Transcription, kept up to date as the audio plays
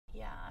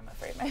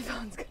My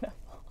phone's gonna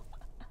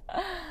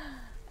fall.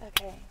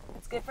 Okay,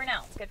 it's good for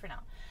now. It's good for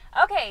now.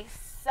 Okay,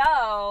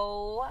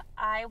 so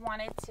I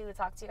wanted to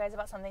talk to you guys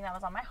about something that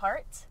was on my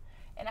heart,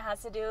 and it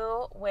has to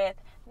do with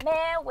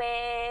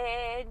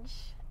marriage.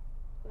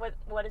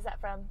 What is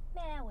that from?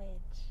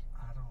 Marriage.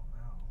 I don't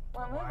know.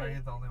 What movie? Why are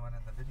you the only one in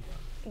the video?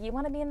 You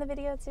want to be in the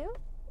video too?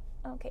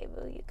 Okay,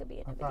 boo, you could be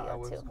in the video too. I thought I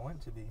was going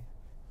to be.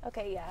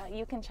 Okay, yeah,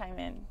 you can chime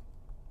in.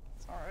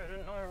 Sorry, I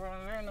didn't know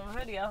everyone was in the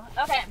video.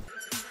 Okay.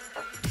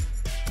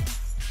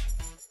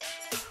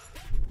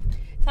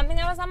 Something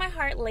that was on my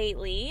heart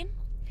lately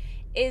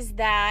is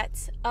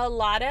that a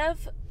lot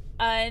of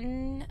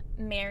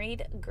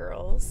unmarried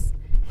girls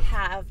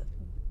have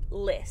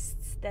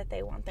lists that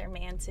they want their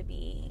man to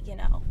be. You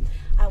know,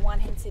 I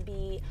want him to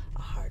be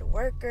a hard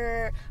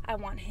worker. I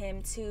want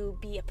him to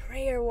be a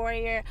prayer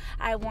warrior.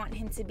 I want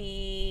him to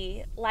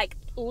be, like,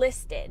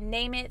 listed.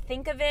 Name it.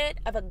 Think of it,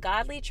 of a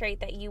godly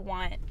trait that you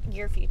want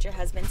your future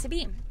husband to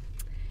be.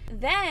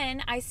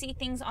 Then I see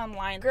things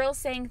online, girls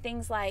saying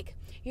things like,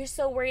 you're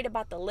so worried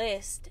about the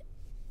list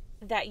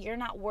that you're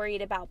not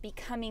worried about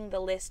becoming the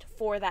list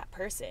for that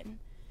person.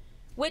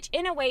 Which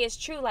in a way is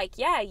true. Like,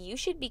 yeah, you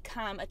should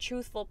become a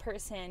truthful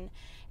person,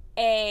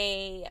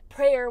 a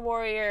prayer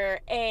warrior,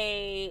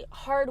 a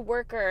hard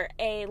worker,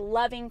 a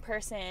loving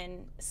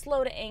person,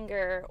 slow to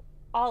anger,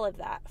 all of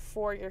that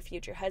for your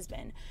future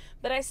husband.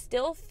 But I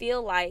still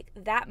feel like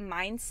that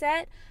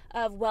mindset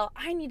of, well,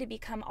 I need to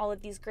become all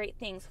of these great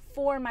things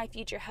for my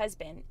future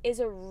husband is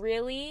a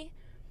really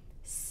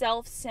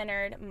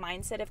self-centered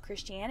mindset of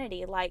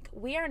Christianity. Like,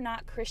 we are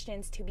not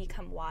Christians to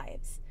become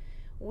wives.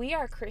 We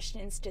are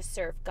Christians to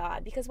serve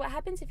God. Because what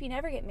happens if you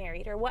never get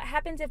married? Or what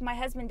happens if my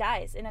husband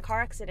dies in a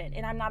car accident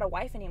and I'm not a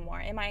wife anymore?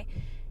 Am I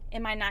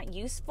not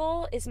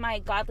useful? Is my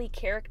godly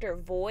character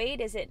void?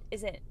 Is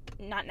it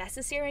not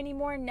necessary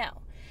anymore?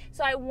 No.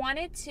 So I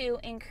wanted to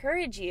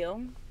encourage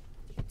you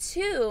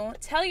to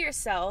tell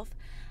yourself,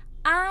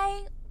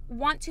 I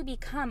want to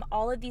become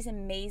all of these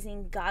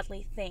amazing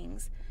godly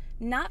things,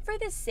 not for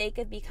the sake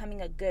of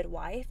becoming a good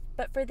wife,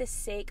 but for the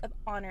sake of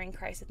honoring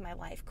Christ with my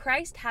life.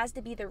 Christ has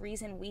to be the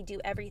reason we do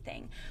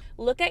everything.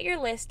 Look at your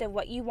list of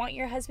what you want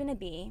your husband to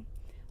be,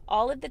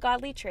 all of the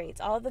godly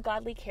traits, all of the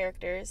godly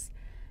characters,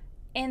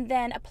 and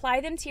then apply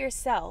them to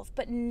yourself,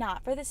 but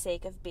not for the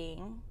sake of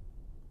being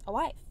a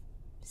wife.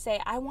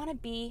 Say, I want to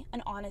be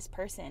an honest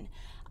person.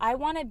 I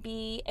want to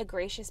be a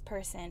gracious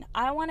person.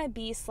 I want to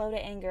be slow to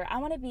anger. I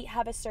want to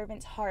have a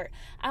servant's heart.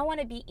 I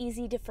want to be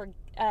easy to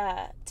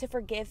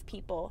forgive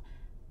people.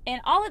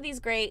 And all of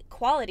these great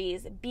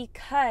qualities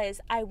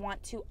because I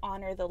want to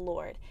honor the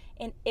Lord.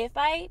 And if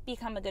I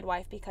become a good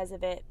wife because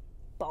of it,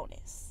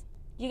 bonus.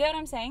 You get what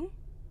I'm saying?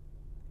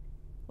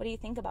 What do you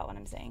think about what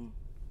I'm saying?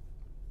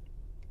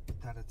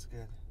 That it's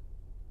good.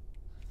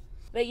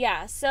 But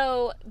yeah,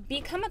 so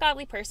become a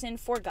godly person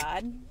for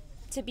God,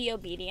 to be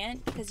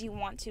obedient because you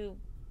want to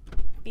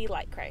be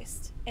like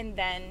Christ. And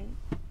then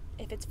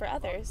if it's for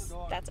others,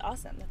 that's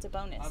awesome. That's a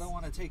bonus. I don't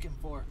want to take him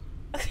for.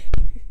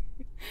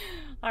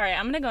 All right,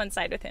 I'm going to go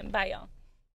inside with him. Bye, y'all.